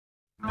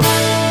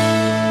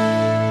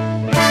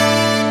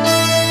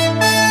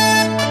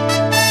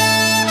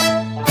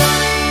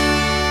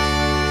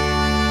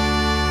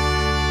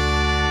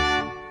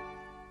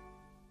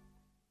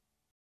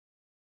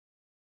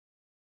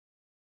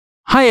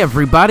Hi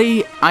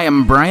everybody, I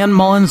am Brian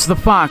Mullins the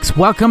Fox.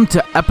 Welcome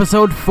to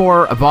episode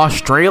 4 of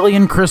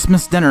Australian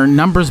Christmas Dinner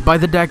Numbers by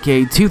the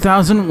Decade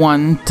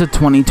 2001 to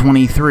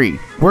 2023.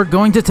 We're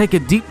going to take a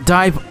deep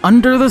dive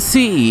under the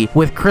sea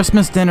with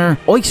Christmas dinner,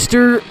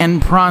 oyster,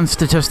 and prawn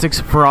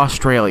statistics for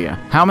Australia.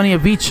 How many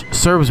of each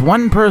serves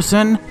one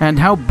person, and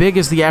how big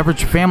is the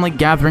average family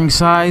gathering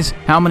size,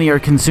 how many are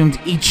consumed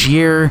each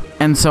year,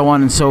 and so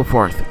on and so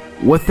forth.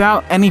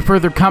 Without any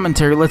further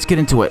commentary, let's get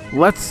into it.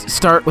 Let's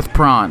start with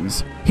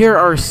prawns. Here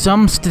are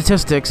some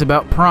statistics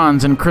about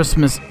prawns and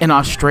Christmas in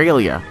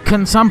Australia.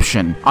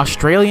 Consumption.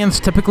 Australians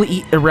typically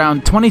eat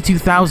around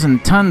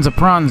 22,000 tons of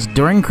prawns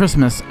during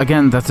Christmas.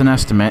 Again, that's an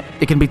estimate.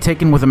 It can be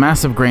taken with a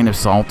massive grain of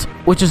salt,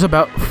 which is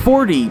about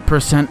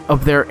 40%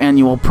 of their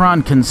annual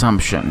prawn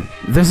consumption.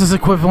 This is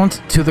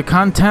equivalent to the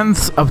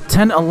contents of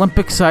 10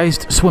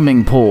 Olympic-sized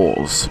swimming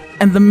pools.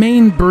 And the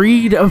main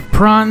breed of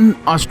prawn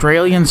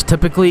Australians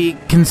typically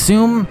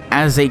consume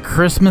as a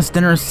Christmas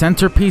dinner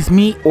centerpiece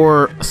meat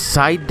or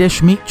side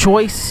dish meat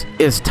choice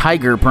is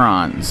tiger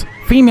prawns.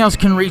 Females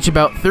can reach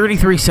about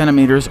 33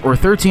 centimeters or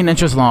 13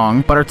 inches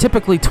long, but are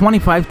typically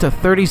 25 to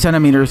 30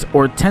 centimeters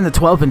or 10 to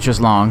 12 inches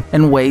long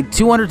and weigh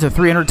 200 to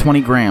 320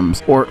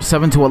 grams or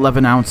 7 to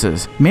 11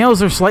 ounces.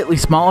 Males are slightly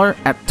smaller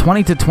at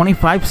 20 to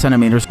 25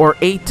 centimeters or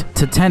 8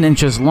 to 10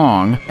 inches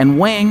long and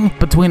weighing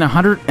between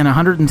 100 and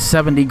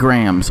 170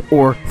 grams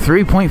or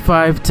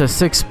 3.5 to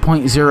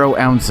 6.0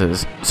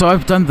 ounces. So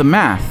I've done the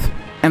math.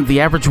 And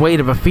the average weight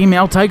of a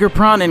female tiger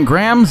prawn in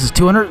grams is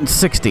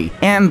 260,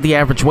 and the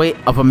average weight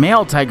of a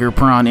male tiger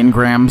prawn in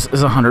grams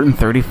is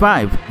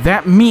 135.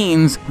 That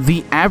means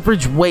the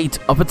average weight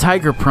of a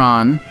tiger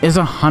prawn is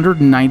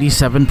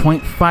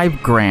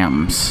 197.5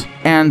 grams.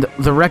 And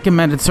the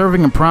recommended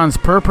serving of prawns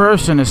per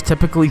person is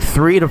typically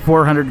 300 to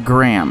 400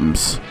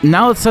 grams.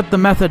 Now let's set the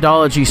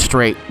methodology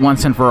straight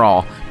once and for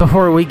all,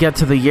 before we get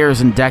to the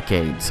years and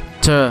decades.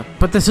 To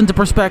put this into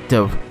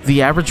perspective,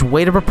 the average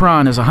weight of a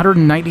prawn is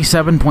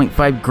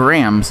 197.5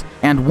 grams,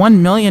 and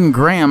 1 million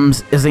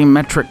grams is a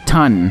metric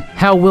ton.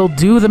 How we'll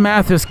do the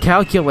math is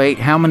calculate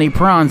how many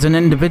prawns in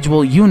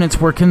individual units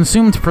were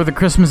consumed for the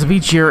Christmas of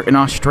each year in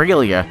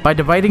Australia by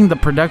dividing the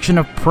production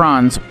of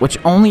prawns, which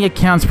only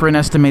accounts for an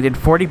estimated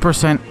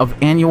 40% of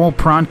annual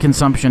prawn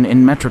consumption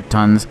in metric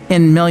tons,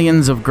 in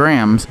millions of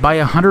grams, by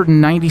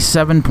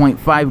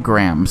 197.5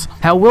 grams.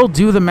 How we'll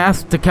do the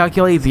math to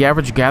calculate the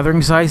average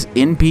gathering size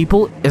in people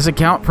is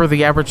account for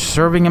the average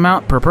serving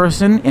amount per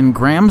person in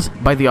grams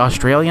by the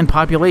Australian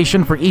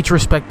population for each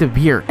respective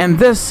year. And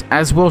this,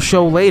 as we'll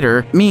show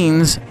later,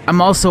 means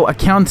I'm also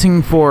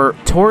accounting for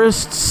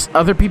tourists,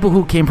 other people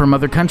who came from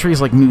other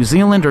countries like New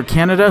Zealand or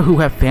Canada who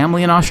have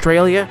family in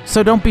Australia.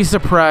 So don't be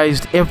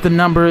surprised if the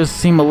numbers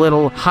seem a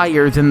little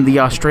higher than the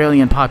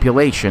Australian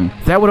population.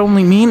 That would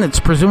only mean it's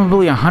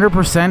presumably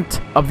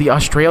 100% of the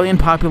Australian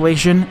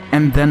population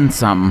and then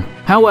some.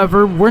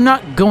 However, we're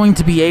not going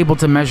to be able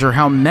to measure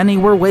how many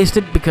were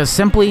wasted because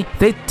simply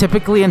they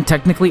typically and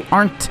technically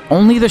aren't.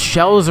 Only the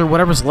shells or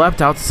whatever's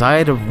left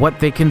outside of what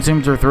they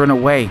consumed are thrown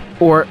away,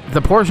 or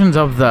the portions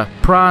of the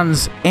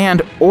prawns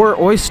and or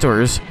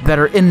oysters that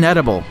are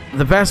inedible,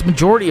 the vast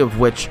majority of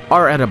which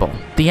are edible.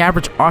 The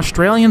average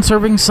Australian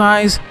serving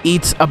size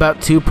eats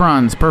about 2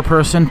 prawns per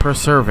person per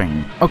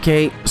serving.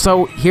 Okay,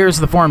 so here's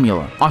the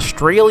formula.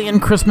 Australian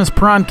Christmas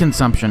prawn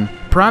consumption.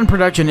 Prawn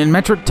production in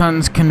metric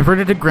tons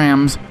converted to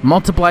grams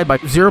multiplied by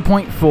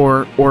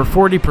 0.4 or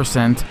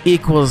 40%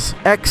 equals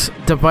X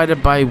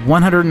divided by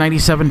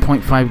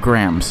 197.5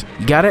 grams.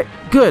 You got it?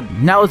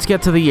 Good. Now let's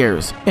get to the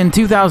years. In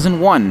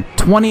 2001,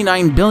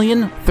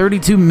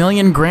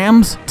 29,032,000,000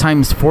 grams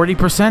times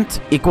 40%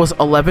 equals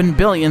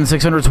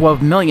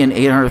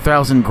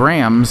 11,612,800,000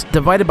 grams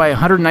divided by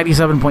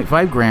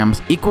 197.5 grams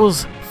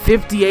equals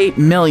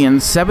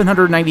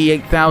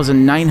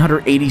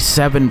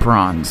 58,798,987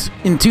 prawns.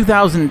 In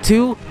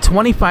 2002,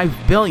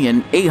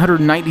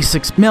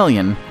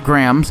 25,896,000,000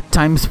 grams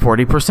times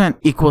 40%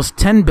 equals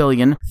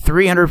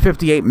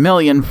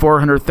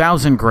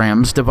 10,358,400,000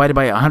 grams divided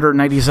by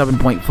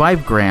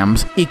 197.5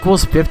 grams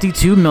equals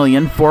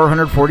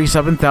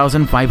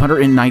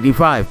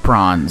 52,447,595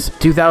 prawns.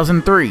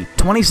 2003,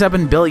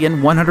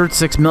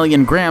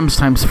 27,106,000,000 grams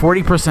times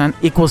 40%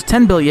 equals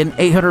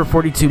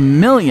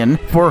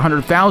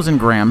 10,842,400,000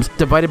 grams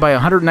divided by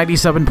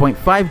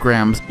 197.5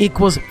 grams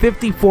equals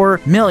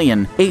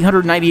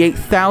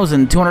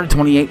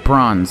 54,898,228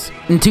 prawns.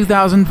 In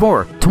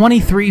 2004,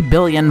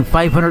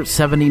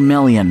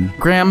 23,570,000,000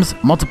 grams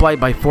multiplied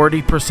by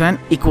 40%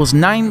 equals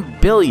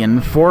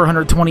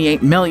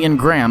 9,428,000,000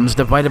 grams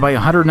divided by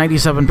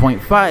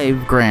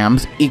 197.5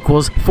 grams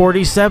equals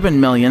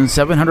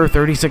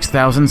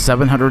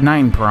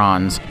 47,736,709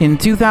 prawns. In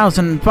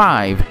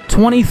 2005,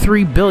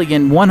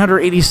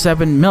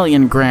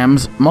 23,187,000,000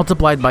 grams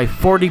multiplied by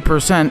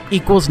 40%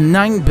 equals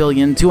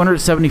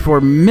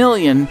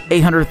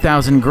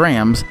 9,274,800,000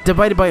 grams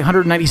divided by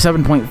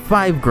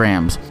 197.5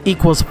 grams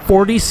equals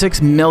 46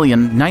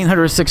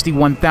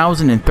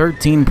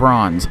 36,961,013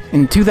 prawns.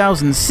 In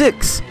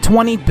 2006,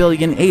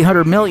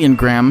 20,800,000,000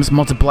 grams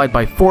multiplied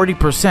by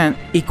 40%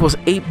 equals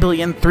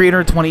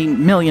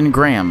 8,320,000,000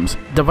 grams.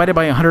 Divided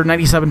by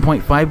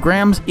 197.5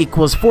 grams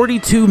equals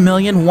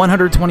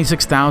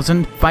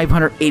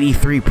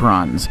 42,126,583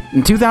 prawns.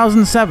 In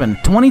 2007,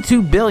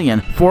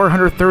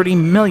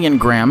 22,430,000,000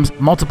 grams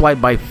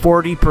multiplied by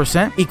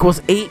 40%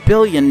 equals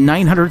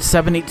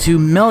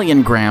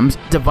 8,972,000,000 grams.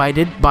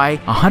 Divided by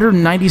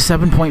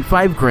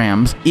 197.5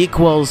 grams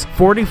equals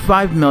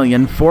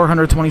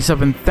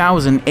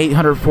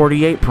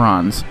 45,427,848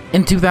 prawns.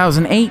 In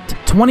 2008,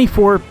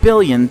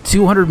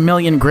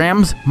 24,200,000,000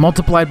 grams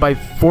multiplied by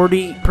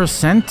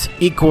 40%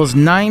 equals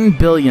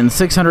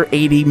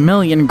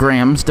 9,680,000,000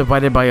 grams.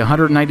 Divided by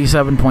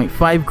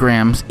 197.5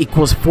 grams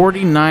equals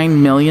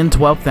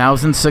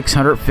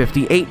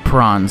 49,012,658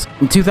 prawns.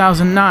 In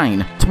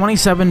 2009,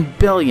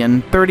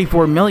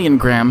 27,034,000,000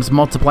 grams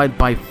multiplied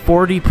by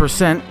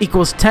 40%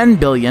 equals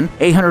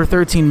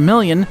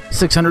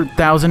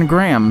 10,813,600,000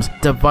 grams.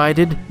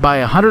 Divided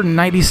by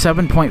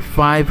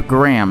 197.5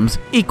 grams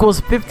equals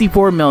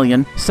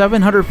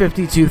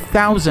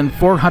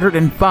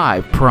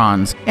 54,752,405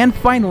 prawns. And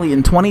finally,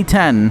 in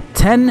 2010,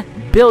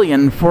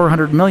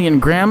 10,400,000,000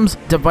 grams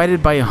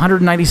divided by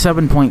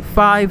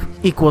 197.5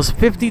 equals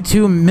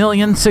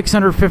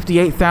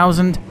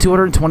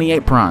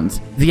 52,658,228 prawns.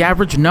 The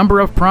average number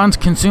of prawns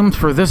consumed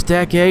for this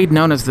decade,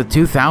 known as the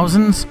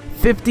 2000s,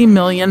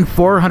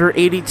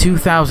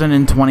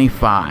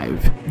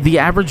 50,482,025. The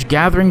average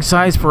gathering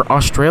size for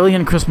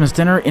Australian Christmas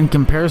dinner in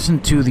comparison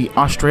to the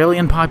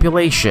Australian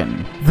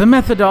population. The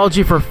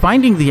methodology for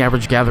finding the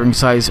average gathering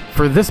size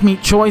for this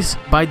meat choice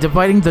by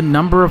dividing the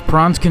number of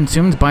prawns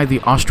consumed by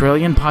the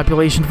Australian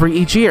population for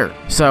each year.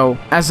 So,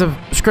 as of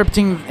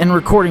scripting and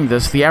recording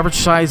this, the average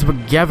size of a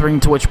gathering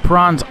to which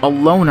prawns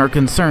alone are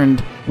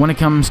concerned when it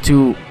comes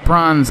to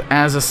prawns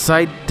as a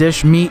side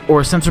dish meat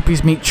or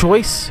centerpiece meat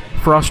choice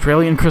for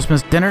Australian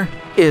Christmas dinner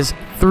is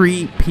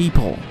 3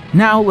 people.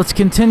 Now let's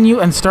continue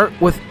and start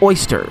with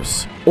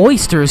oysters.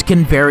 Oysters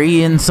can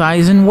vary in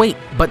size and weight,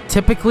 but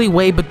typically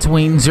weigh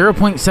between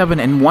 0.7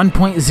 and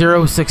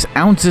 1.06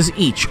 ounces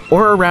each,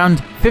 or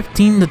around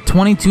 15 to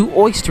 22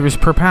 oysters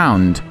per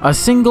pound. A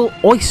single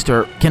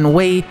oyster can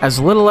weigh as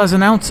little as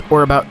an ounce,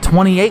 or about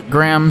 28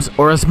 grams,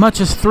 or as much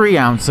as 3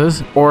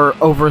 ounces, or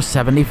over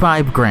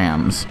 75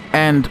 grams.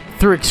 And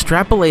through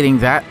extrapolating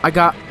that, I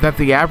got that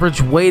the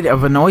average weight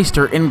of an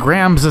oyster in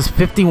grams is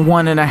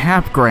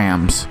 51.5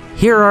 grams.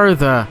 Here are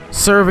the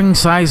serving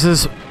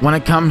sizes when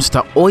it comes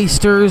to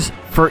oysters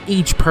for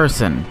each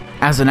person.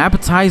 As an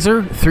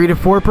appetizer, 3 to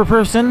 4 per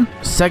person,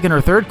 second or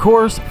third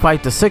course,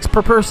 5 to 6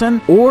 per person,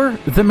 or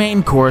the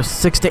main course,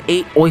 6 to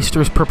 8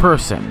 oysters per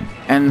person.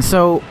 And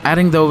so,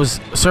 adding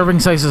those serving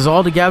sizes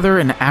all together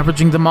and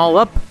averaging them all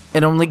up,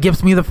 it only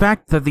gives me the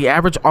fact that the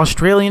average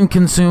Australian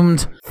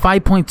consumed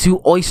 5.2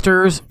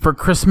 oysters for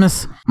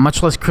Christmas,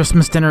 much less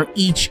Christmas dinner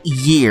each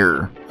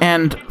year.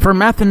 And for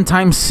math and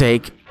time's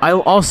sake,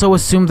 I'll also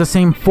assume the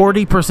same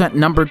 40%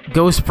 number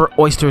goes for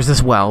oysters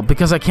as well,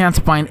 because I can't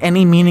find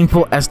any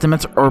meaningful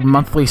estimates or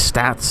monthly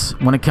stats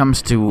when it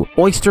comes to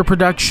oyster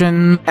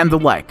production and the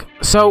like.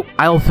 So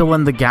I'll fill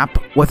in the gap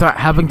without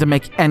having to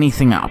make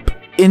anything up.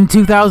 In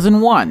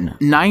 2001,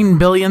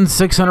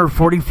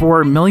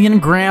 9,644,000,000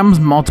 grams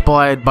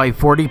multiplied by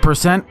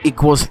 40%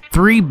 equals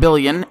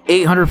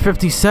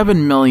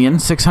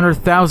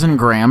 3,857,600,000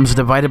 grams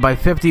divided by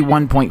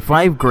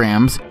 51.5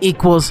 grams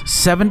equals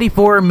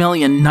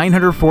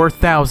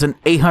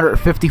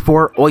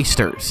 74,904,854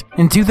 oysters.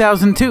 In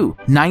 2002,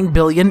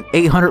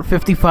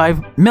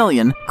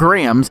 9,855,000,000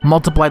 grams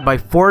multiplied by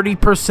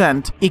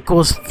 40%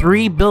 equals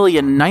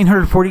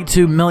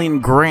 3,942,000,000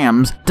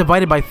 grams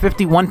divided by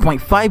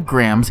 51.5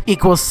 grams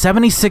equals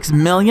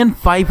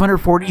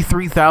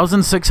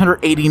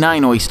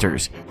 76,543,689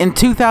 oysters. In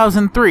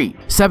 2003,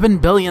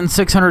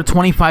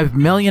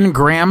 7,625,000,000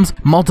 grams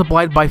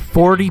multiplied by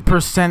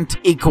 40%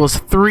 equals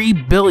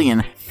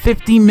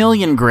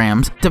 3,050,000,000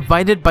 grams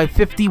divided by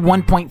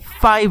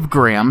 51.5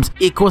 grams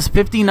equals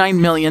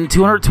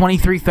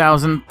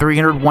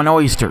 59,223,301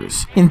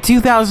 oysters. In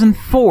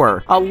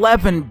 2004,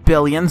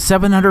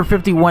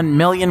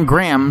 11,751,000,000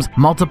 grams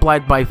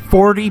multiplied by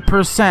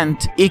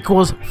 40%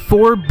 equals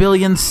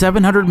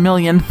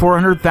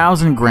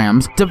 4,700,400,000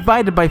 grams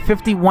divided by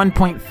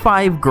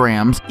 51.5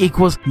 grams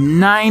equals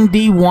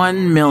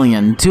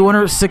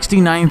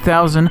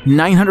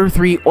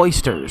 91,269,903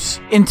 oysters.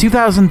 In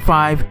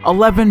 2005,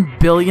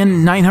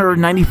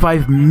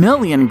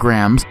 11,995,000,000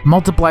 grams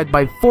multiplied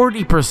by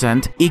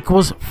 40%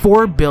 equals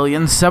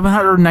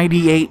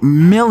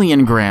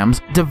 4,798,000,000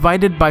 grams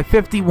divided by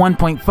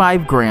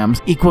 51.5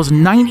 grams equals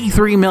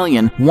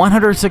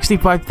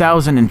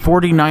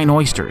 93,165,049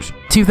 oysters.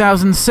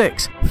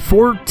 2006,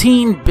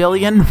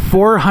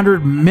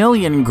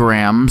 14,400,000,000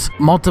 grams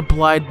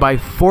multiplied by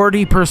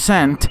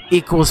 40%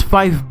 equals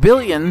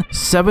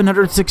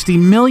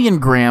 5,760,000,000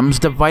 grams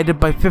divided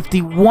by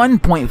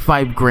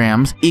 51.5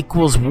 grams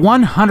equals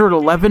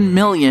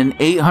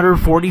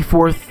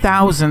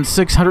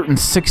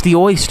 111,844,660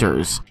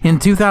 oysters. In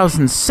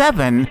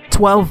 2007,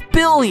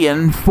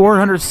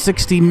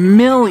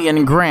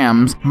 12,460,000,000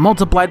 grams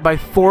multiplied by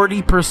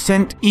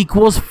 40%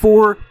 equals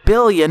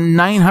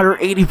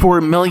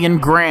 4,984,000,000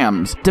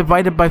 grams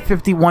divided by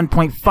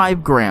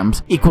 51.5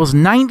 grams equals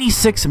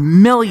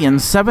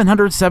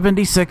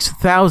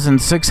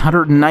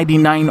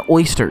 96,776,699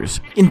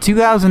 oysters. In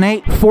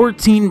 2008,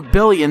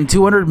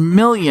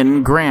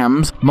 14,200,000,000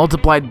 grams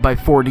multiplied by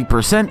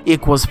 40%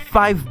 equals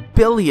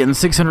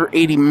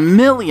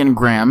 5,680,000,000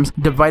 grams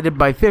divided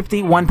by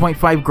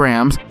 51.5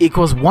 grams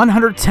equals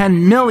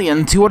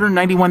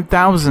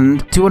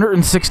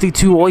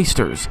 110,291,262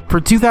 oysters. For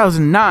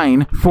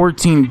 2009,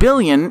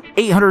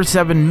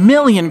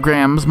 14,807,000,000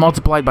 grams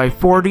multiplied by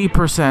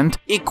 40%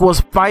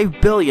 equals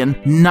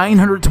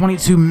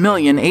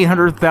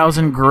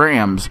 5,922,800,000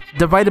 grams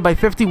divided by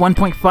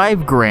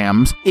 51.5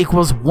 grams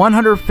equals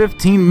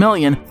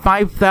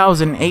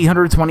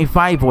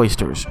 115,005,825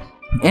 oysters.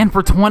 And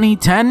for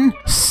 2010,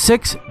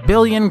 6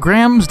 billion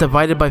grams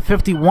divided by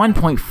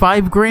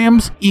 51.5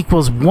 grams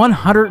equals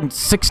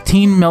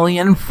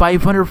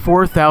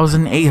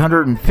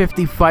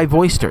 116,504,855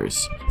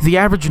 oysters. The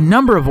average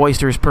number of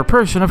oysters per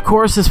person, of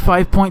course, is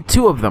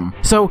 5.2 of them.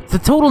 So the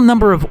total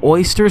number of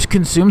oysters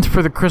consumed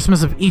for the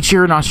Christmas of each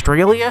year in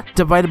Australia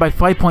divided by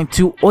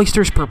 5.2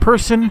 oysters per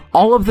person,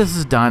 all of this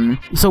is done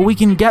so we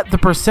can get the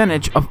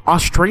percentage of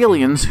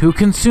Australians who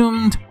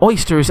consumed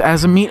oysters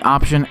as a meat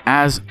option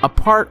as a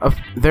part of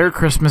their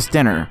Christmas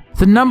dinner.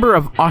 The number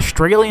of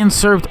Australians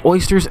served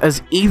oysters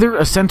as either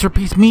a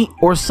centerpiece meat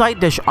or side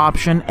dish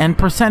option and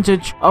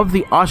percentage of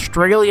the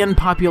Australian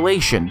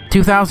population.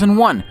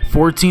 2001,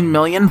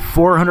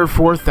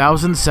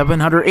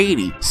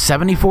 14,404,780,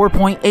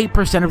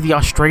 74.8% of the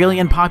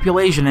Australian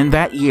population in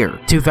that year.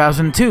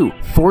 2002,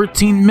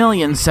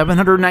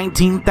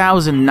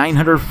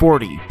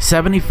 14,719,940,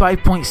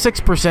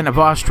 75.6% of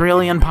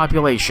Australian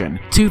population.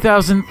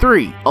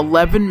 2003,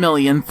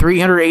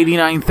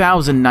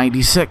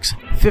 11,389,096,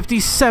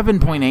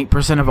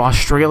 57.8% of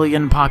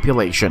Australian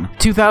population.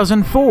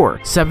 2004,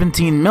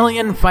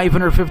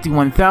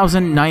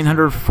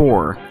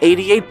 17,551,904,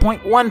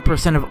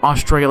 88.1% of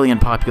Australian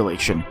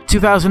population.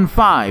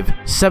 2005,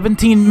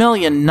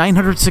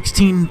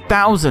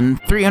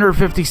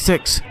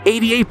 17,916,356,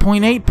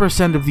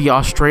 88.8% of the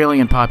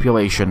Australian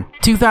population.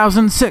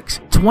 2006,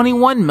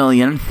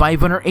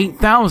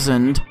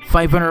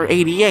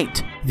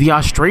 21,508,588. The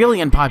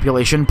Australian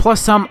population plus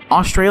some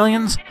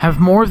Australians have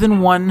more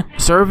than one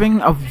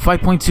serving of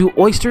 5.2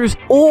 oysters,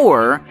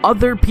 or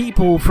other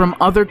people from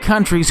other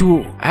countries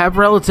who have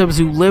relatives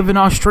who live in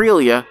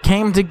Australia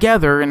came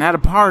together and had a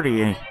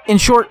party. In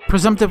short,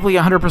 presumptively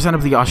 100%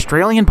 of the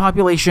Australian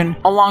population,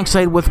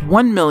 alongside with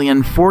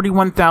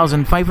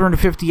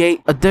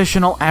 1,041,558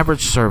 additional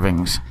average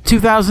servings.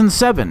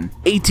 2007,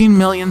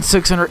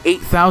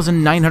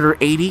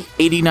 18,608,980,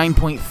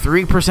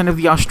 89.3% of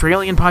the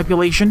Australian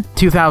population.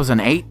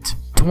 2008,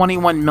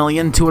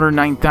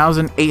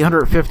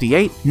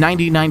 21,209,858,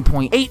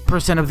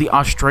 99.8% of the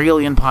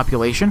Australian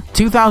population.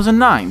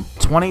 2009,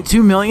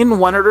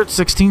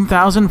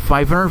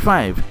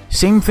 22,116,505.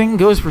 Same thing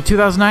goes for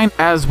 2009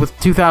 as with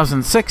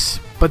 2006.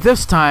 But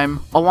this time,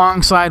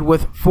 alongside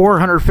with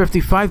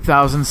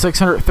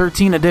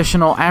 455,613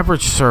 additional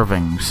average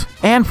servings.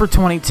 And for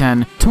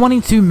 2010,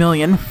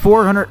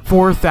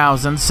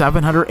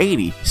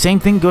 22,404,780. Same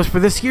thing goes for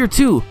this year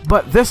too,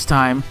 but this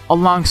time,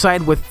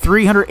 alongside with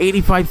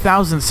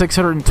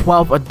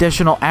 385,612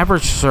 additional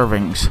average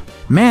servings.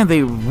 Man,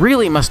 they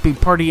really must be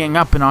partying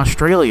up in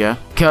Australia,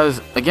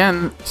 because,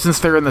 again, since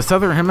they're in the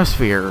southern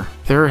hemisphere,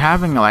 they're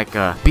having like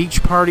a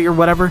beach party or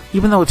whatever,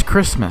 even though it's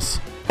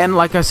Christmas. And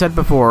like I said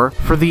before,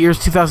 for the years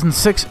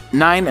 2006,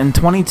 9, and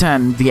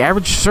 2010, the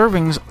average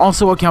servings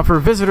also account for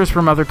visitors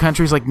from other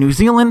countries like New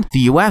Zealand, the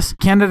US,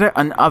 Canada,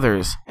 and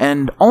others,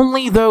 and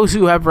only those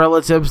who have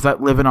relatives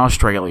that live in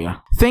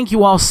Australia. Thank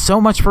you all so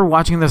much for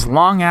watching this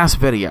long-ass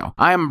video.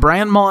 I am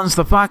Brian Mullins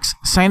the Fox,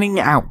 signing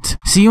out.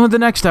 See you in the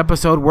next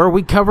episode where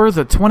we cover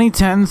the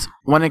 2010s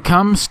when it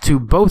comes to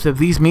both of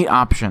these meat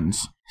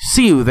options.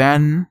 See you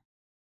then.